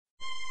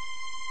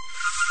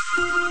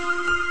Hello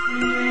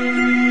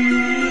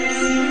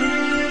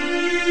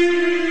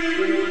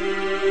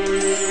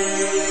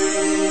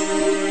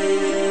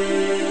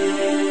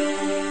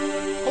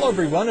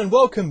everyone and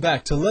welcome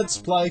back to Let's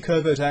Play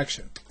Covert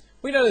Action.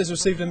 We know there's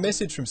received a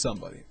message from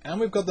somebody,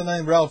 and we've got the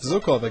name Ralph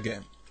Zukov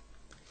again.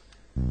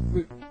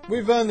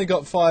 We've only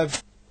got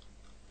 5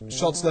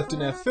 shots left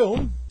in our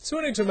film, so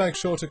we need to make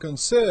sure to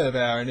conserve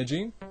our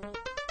energy.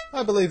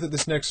 I believe that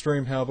this next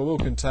stream, however, will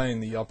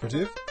contain the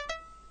operative.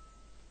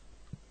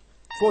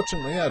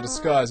 Fortunately, our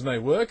disguise may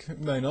work, it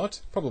may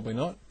not, probably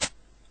not.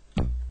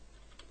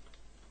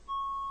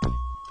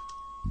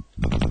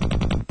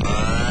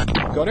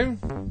 Got him?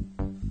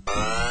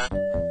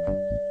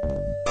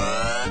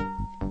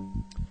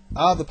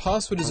 Ah, the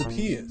password is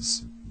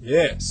appears.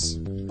 Yes.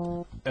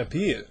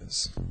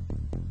 Appears.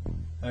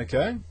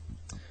 Okay.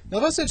 Now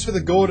if I search for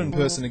the Gordon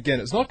person again,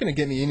 it's not going to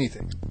get me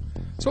anything.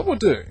 So what we'll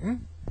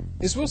do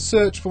is we'll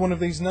search for one of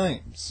these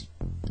names.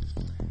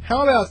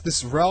 How about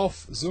this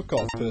Ralph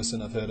Zukov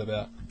person I've heard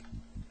about?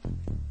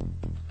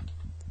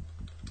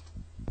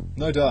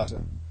 No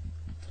data.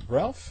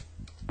 Ralph?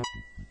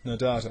 No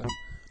data.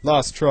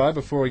 Last try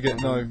before we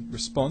get no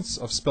response.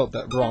 I've spelt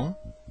that wrong.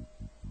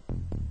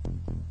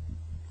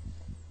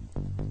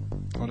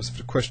 I'll just have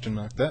to question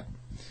mark that.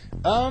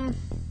 Alright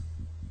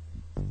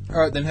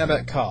then, how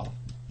about Carl?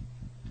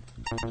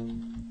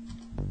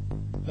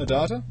 No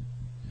data?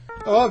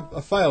 Oh, I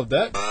failed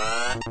that.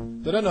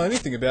 They don't know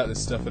anything about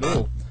this stuff at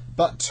all.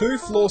 But 2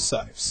 floor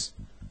safes.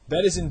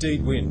 That is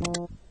indeed win.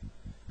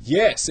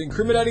 Yes,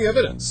 incriminating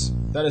evidence.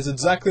 That is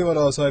exactly what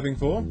I was hoping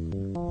for.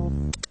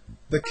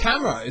 The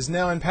camera is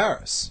now in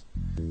Paris.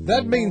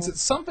 That means that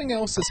something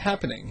else is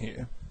happening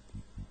here.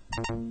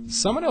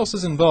 Someone else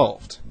is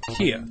involved,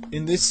 here,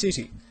 in this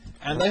city,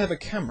 and they have a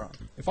camera.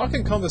 If I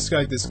can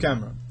confiscate this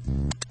camera,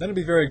 that'd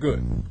be very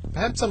good.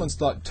 Perhaps someone's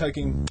like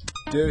taking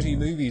dirty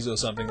movies or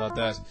something like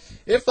that.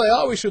 If they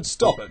are, we should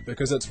stop it,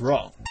 because it's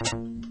wrong.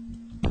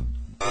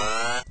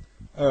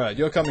 Alright,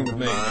 you're coming with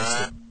me,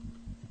 Mr.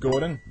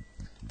 Gordon.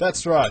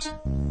 That's right.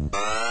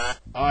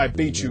 I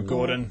beat you,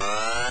 Gordon.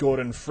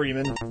 Gordon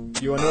Freeman.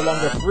 You are no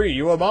longer free,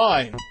 you are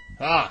mine.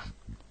 Ah.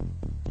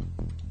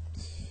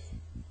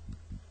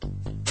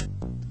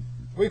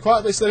 We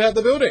quietly slip out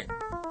the building.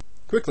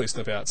 Quickly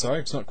slip out, sorry,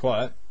 it's not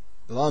quiet.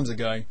 The alarms are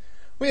going.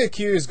 We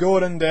accuse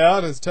Gordon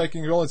Dowd of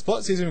taking control of his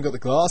plot. He's even got the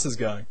glasses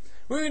going.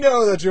 We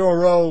know that your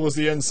role was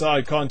the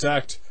inside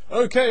contact.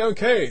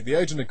 Okay, the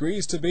agent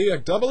agrees to be a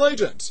double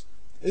agent.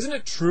 Isn't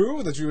it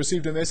true that you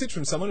received a message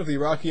from someone of the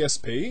Iraqi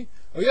SP?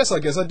 Oh yes, I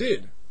guess I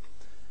did.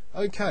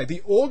 Okay,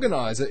 the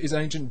organizer is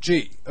Agent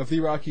G of the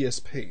Iraqi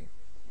SP.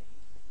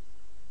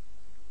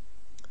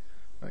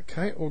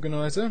 Okay,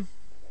 organizer.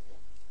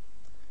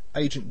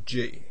 Agent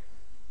G.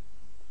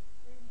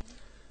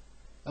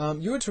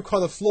 You would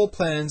require the floor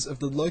plans of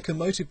the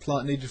locomotive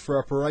plant needed for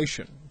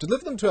operation.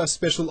 Deliver them to our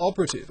special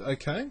operative,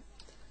 okay?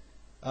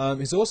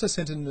 He's also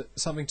sent in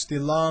something to the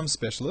alarm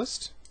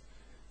specialist,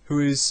 who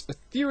is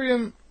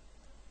Ethereum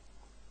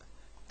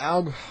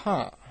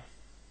Algha.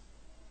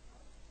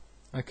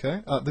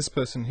 Okay, this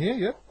person here,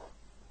 yep.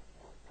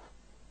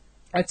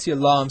 That's the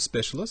alarm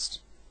specialist.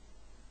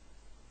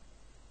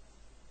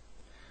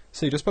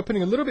 See, just by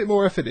putting a little bit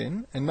more effort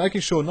in, and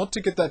making sure not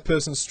to get that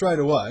person straight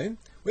away,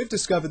 we've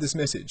discovered this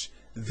message.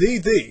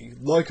 The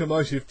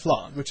locomotive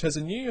plant, which has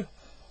a new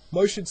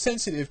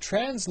motion-sensitive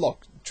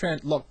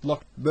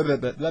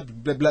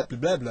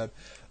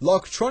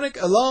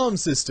electronic alarm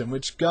system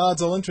which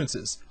guards all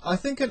entrances. I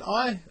think an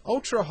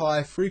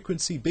ultra-high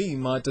frequency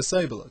beam might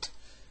disable it.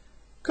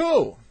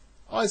 Cool!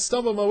 I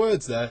stumbled my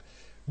words there.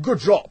 Good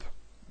job,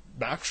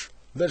 Max.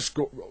 This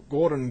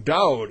Gordon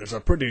Dowd is a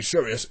pretty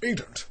serious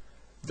agent.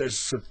 This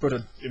should put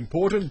an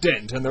important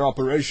dent in their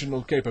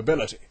operational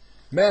capability.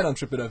 Man, I'm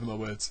tripping over my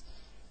words.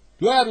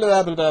 Blah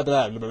blah blah blah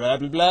blah blah blah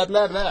blah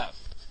blah blah.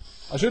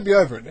 I should be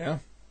over it now.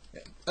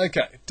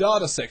 Okay,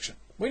 data section.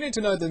 We need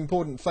to know the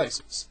important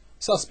faces.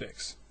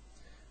 Suspects.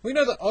 We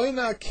know that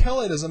Omar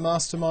Khaled is a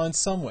mastermind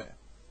somewhere.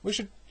 We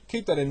should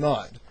keep that in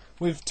mind.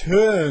 We've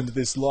turned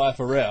this life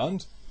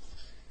around.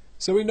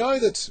 So we know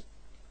that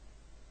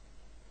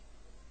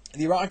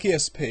the Iraqi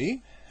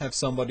SP have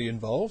somebody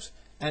involved,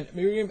 and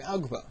Miriam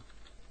Algba.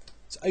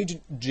 It's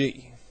Agent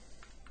G.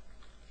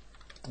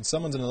 And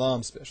someone's an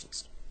alarm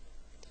specialist.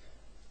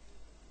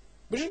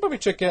 We should probably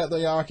check out the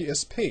Iraqi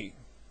SP.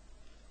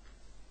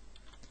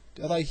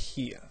 Are they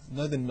here?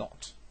 No, they're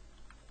not.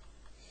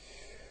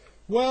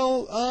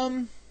 Well,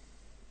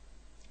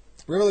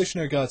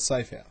 Revolutionary Guard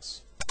Safe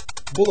House.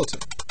 Bulletin.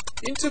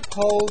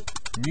 Interpol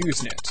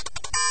Newsnet.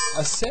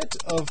 A set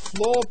of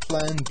floor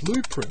plan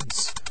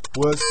blueprints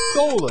were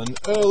stolen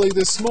early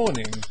this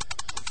morning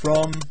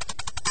from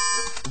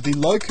the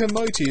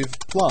locomotive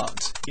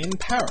plant in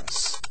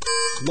Paris.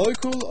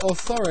 Local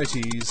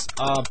authorities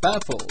are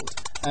baffled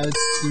as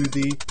to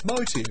the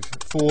motive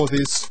for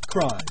this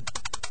crime.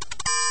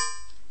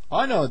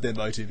 I know what their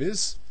motive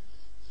is.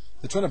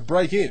 They're trying to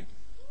break in.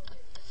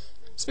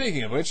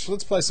 Speaking of which,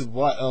 let's place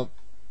a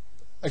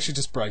actually,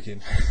 just break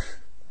in.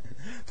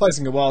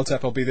 Placing a wild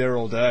tap, I'll be there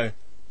all day.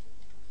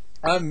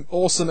 I'm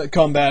awesome at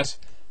combat,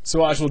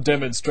 so I shall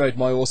demonstrate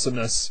my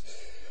awesomeness.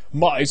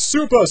 My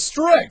super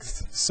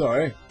strength!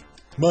 Sorry.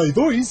 My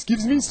voice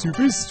gives me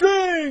super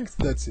strength!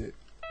 That's it.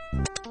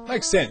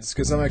 Makes sense,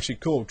 because I'm actually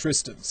called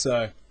Tristan,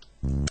 so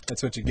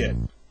that's what you get.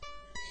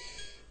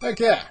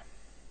 Okay.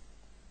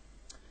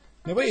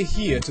 Now we're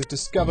here to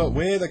discover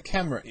where the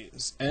camera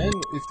is, and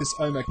if this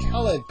Omar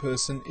Khaled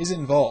person is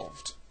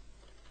involved.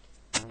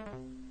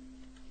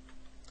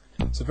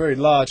 It's a very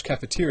large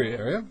cafeteria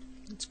area.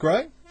 It's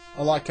great.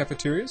 I like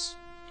cafeterias.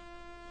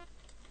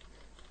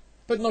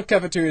 But not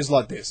cafeterias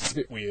like this. It's a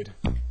bit weird.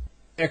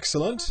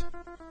 Excellent.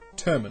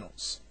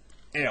 Terminals.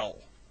 L.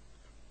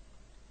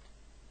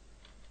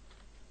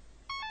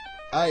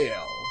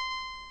 AL.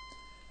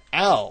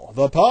 Al.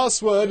 The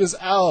password is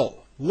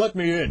Al. Let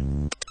me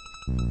in.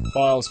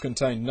 Files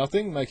contain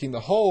nothing, making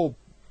the whole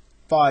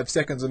 5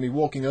 seconds of me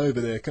walking over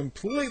there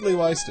completely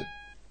wasted.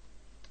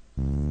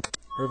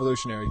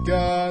 Revolutionary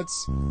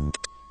Guards.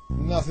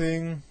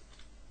 Nothing.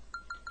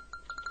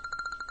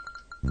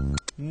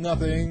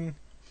 Nothing.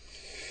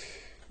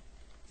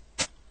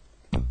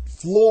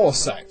 Floor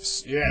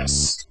safes.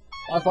 Yes.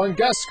 I find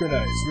gas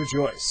grenades.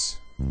 Rejoice.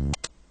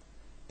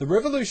 The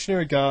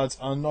Revolutionary Guards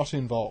are not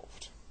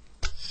involved.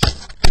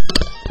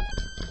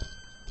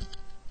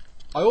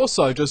 I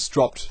also just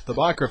dropped the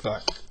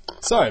microphone.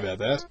 Sorry about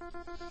that.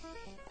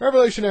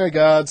 Revolutionary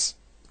Guards,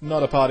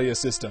 not a part of your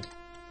system.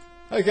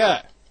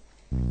 Okay.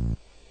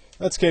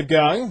 Let's keep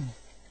going.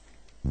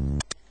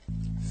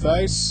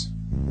 Face.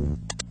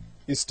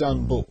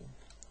 Istanbul.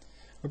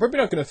 We're probably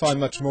not going to find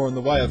much more in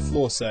the way of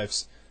floor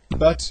safes,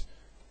 but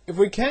if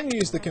we can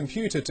use the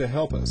computer to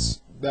help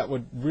us, that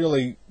would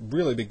really,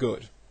 really be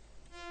good.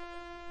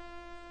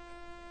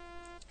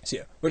 So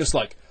yeah, we're just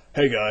like,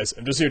 hey guys,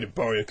 I'm just here to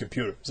borrow your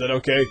computer. Is that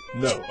okay?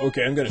 No.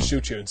 Okay, I'm going to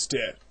shoot you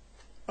instead.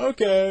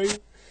 Okay. I'm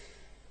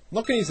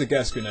not going to use the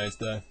gas grenades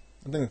though.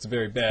 I think that's a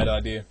very bad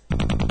idea.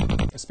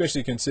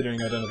 Especially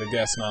considering I don't have a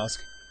gas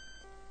mask.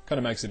 Kind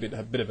of makes a bit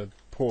of a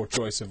poor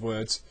choice of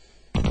words.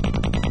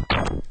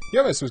 He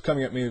almost was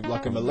coming at me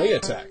like a melee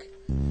attack.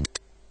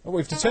 Oh,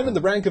 we've determined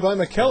the rank of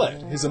Omar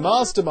Khaled. He's a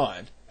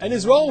mastermind. And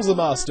his role's a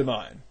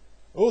mastermind.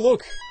 Oh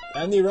look,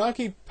 and the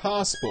Iraqi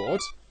passport,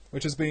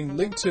 which has been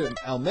linked to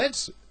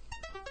Almet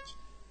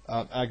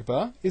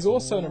Akbar, is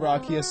also an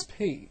Iraqi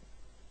SP.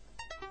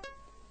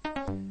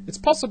 It's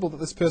possible that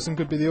this person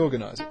could be the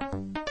organizer.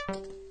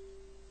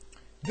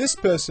 This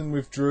person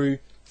withdrew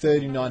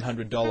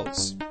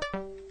 $3,900.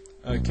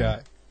 Okay.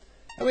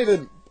 And we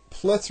have a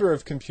plethora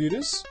of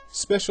computers.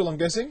 Special, I'm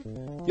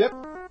guessing? Yep.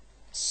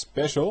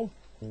 Special.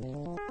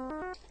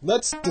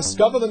 Let's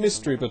discover the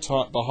mystery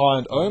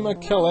behind Omar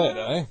Khaled,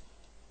 eh?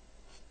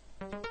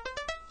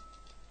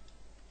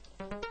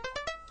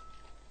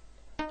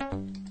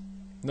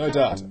 No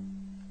data.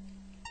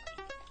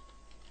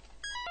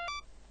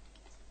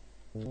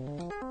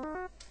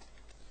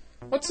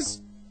 What's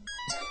his...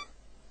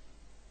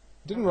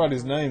 Didn't write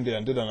his name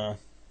down, did I know?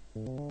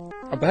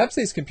 Or perhaps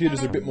these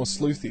computers are a bit more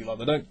sleuthy, like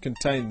they don't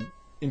contain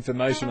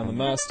information on the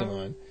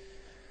mastermind.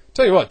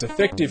 Tell you what,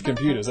 defective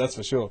computers, that's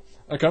for sure.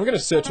 Okay, I'm going to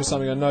search for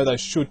something I know they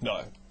should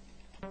know.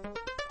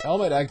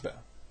 Ahmed Akbar.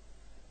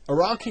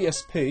 Iraqi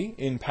SP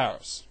in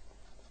Paris.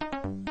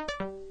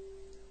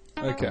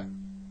 Okay.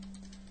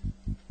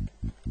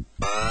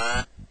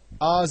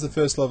 R is the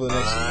first level of the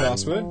next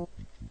password.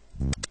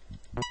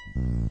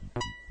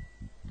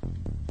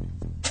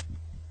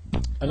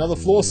 Another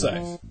floor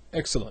safe.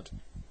 Excellent.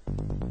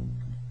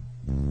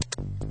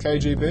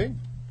 KGB.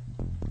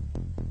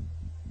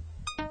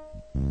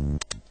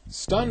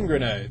 Stun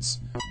grenades.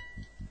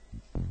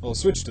 I'll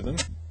switch to them.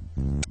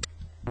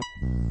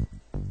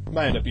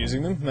 May end up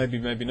using them,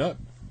 maybe not.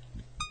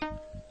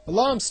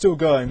 Alarm's still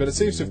going, but it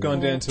seems to have gone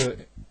down to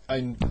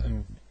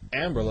an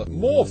amber alert.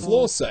 More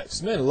floor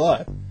safes, man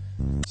alive.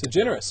 So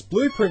generous.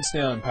 Blueprints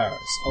now in Paris.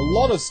 A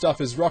lot of stuff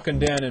is rocking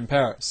down in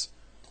Paris.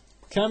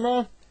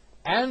 Camera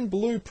and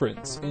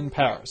blueprints in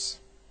Paris.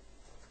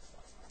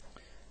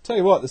 Tell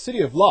you what, the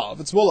city of love,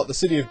 it's more like the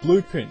city of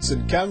blueprints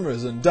and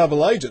cameras and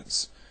double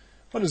agents.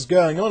 What is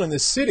going on in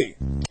this city?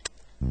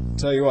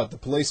 Tell you what, the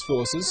police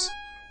forces,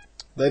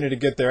 they need to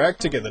get their act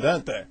together,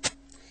 don't they?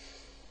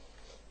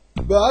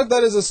 But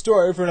that is a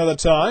story for another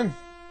time.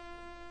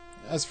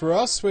 As for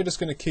us, we're just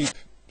going to keep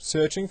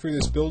searching through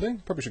this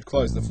building. Probably should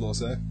close the floor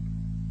safe.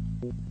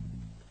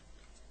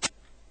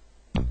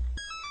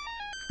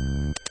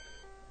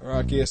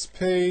 Iraqi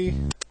SP.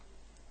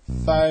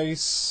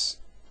 Face.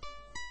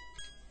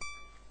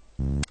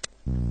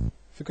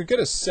 If we could get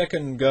a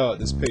second go at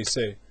this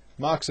PC.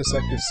 Marxist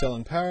active cell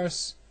in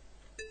Paris.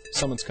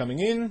 Someone's coming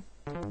in.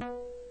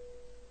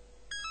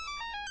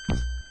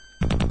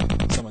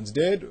 Someone's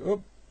dead.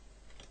 Oop.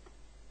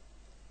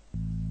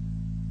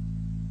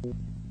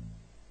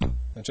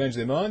 They changed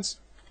their minds.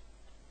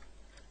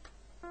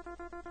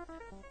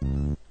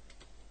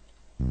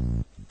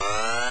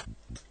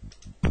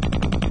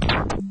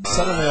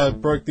 Suddenly I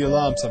broke the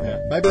alarm somehow.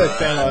 Maybe they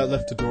found I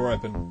left the door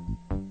open.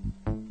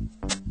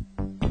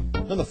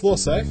 Another floor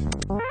safe.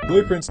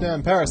 Blueprints now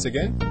in Paris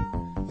again.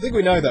 I think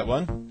we know that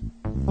one.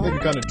 I think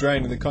we're kind of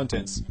draining the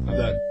contents of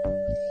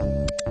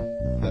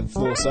that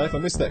floor safe. I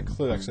missed that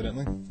clue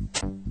accidentally.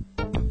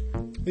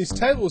 These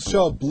tables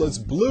show up as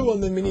blue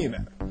on the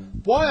minimap.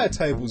 Why are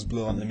tables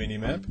blue on the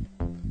minimap?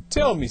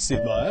 Tell me,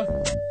 Sid Meier.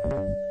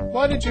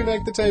 Why did you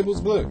make the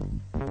tables blue?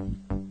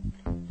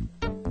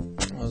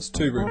 Well, there's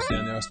 2 rooms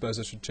down there I suppose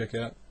I should check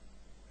out.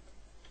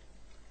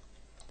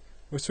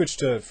 We'll switch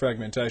to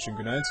fragmentation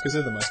grenades because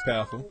they're the most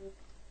powerful.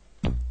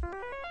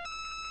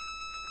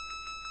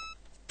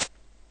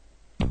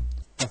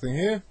 Nothing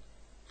here.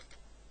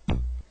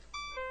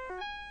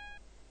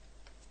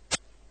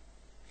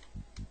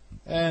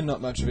 And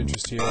not much of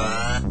interest here.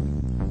 Found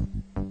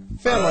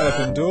my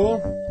open door.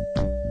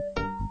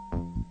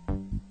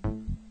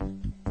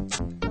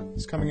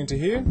 It's coming into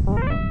here.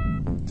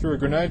 Threw a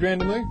grenade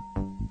randomly.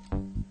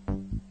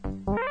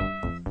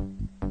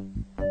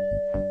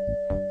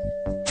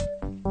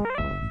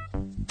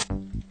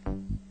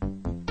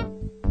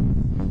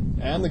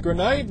 And the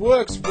grenade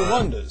works for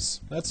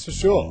wonders, that's for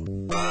sure.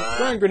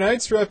 Throwing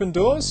grenades through open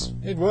doors,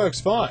 it works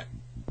fine.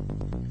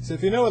 So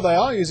if you know where they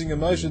are using a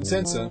motion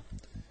sensor,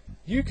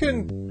 you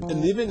can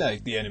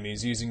eliminate the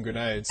enemies using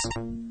grenades.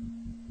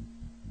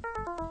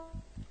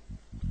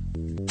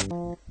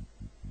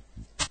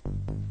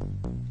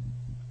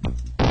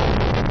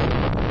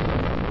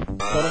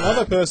 Got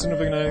another person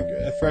with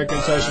a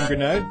fragmentation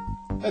grenade.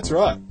 That's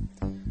right.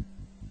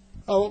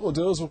 Oh, what we'll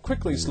do is we'll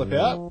quickly slip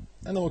out,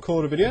 and then we'll call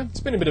it a video. It's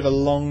been a bit of a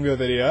longer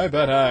video,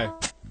 but hey,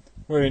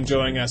 we're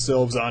enjoying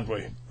ourselves, aren't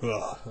we?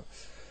 Ugh.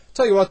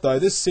 Tell you what though,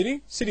 this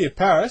city of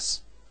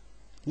Paris,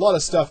 a lot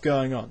of stuff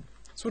going on.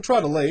 So we'll try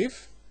to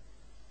leave,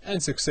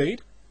 and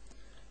succeed,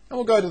 and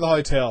we'll go to the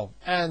hotel,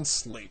 and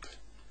sleep.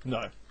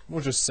 No,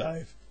 we'll just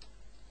save.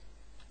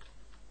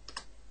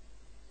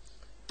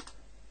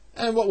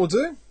 And what we'll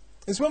do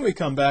is when we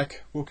come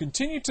back, we'll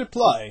continue to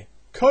play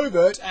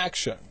Covert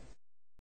Action.